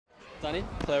Danny,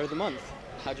 Player of the Month.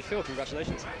 How do you feel?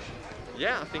 Congratulations.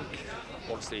 Yeah, I think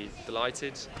obviously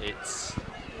delighted. It's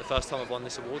the first time I've won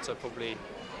this award, so probably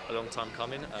a long time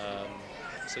coming.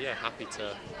 So yeah, happy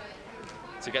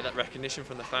to get that recognition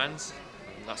from the fans.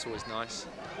 That's always nice.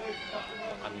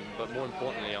 But more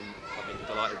importantly, I've been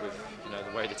delighted with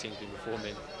the way the team's been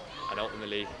performing, and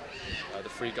ultimately the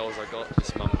 3 goals I got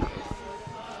this month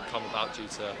have come about due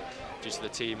to the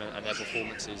team and their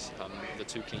performances. The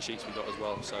 2 clean sheets we got as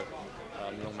well. So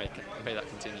long may that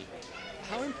continue.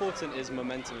 How important is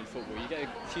momentum in football? You get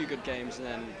a few good games and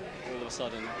then all of a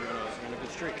sudden you're on a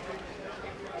good streak.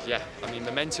 Yeah, I mean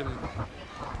momentum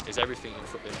is everything in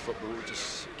football. It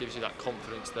just gives you that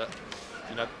confidence that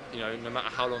no matter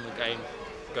how long the game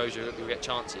goes, you'll get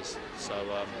chances. So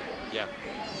yeah,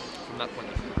 from that point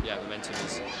of view, yeah, momentum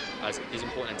is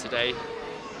important. And today,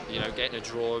 getting a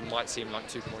draw might seem like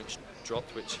 2 points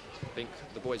dropped, which I think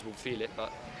the boys will feel it.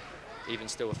 But even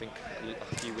still, I think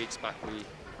a few weeks back we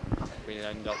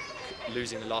ended up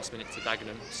losing the last minute to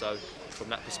Dagenham. So from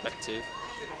that perspective,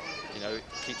 it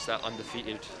keeps that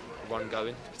undefeated run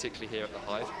going, particularly here at the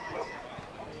Hive.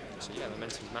 So yeah,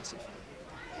 momentum is massive.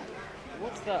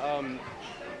 What's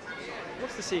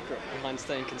the secret behind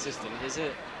staying consistent? Is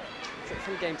it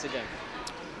from game to game?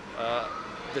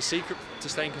 The secret to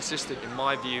staying consistent, in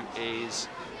my view, is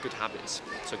good habits.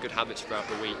 So good habits throughout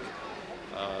the week,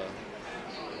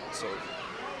 sort of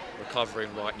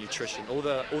recovering right, nutrition, all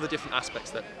the different aspects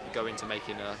that go into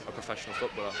making a professional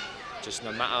footballer. Just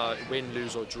no matter win,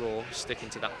 lose or draw, sticking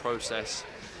to that process,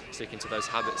 sticking to those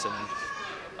habits,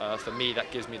 and for me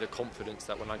that gives me the confidence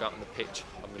that when I go out on the pitch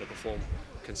I'm going to perform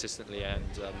consistently and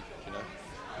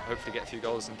hopefully get a few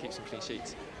goals and keep some clean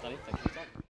sheets. Danny, thank you for your time.